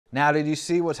Now, did you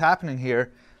see what's happening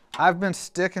here? I've been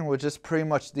sticking with just pretty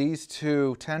much these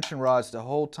two tension rods the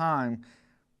whole time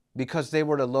because they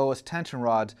were the lowest tension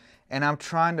rods, and I'm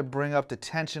trying to bring up the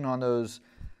tension on those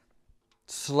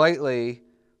slightly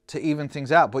to even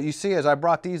things out. But you see, as I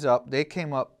brought these up, they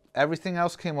came up, everything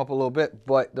else came up a little bit,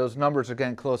 but those numbers are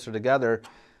getting closer together,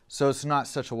 so it's not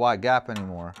such a wide gap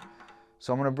anymore.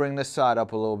 So I'm going to bring this side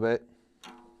up a little bit.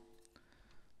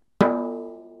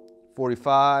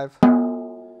 45,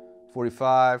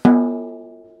 45,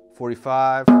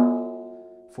 45,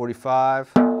 45,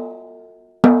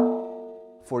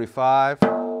 45,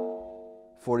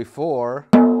 44,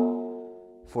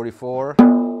 44,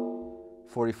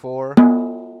 44,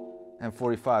 and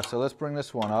 45. So let's bring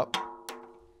this one up.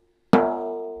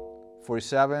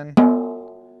 47,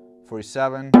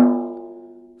 47,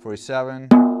 47,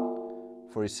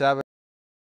 47,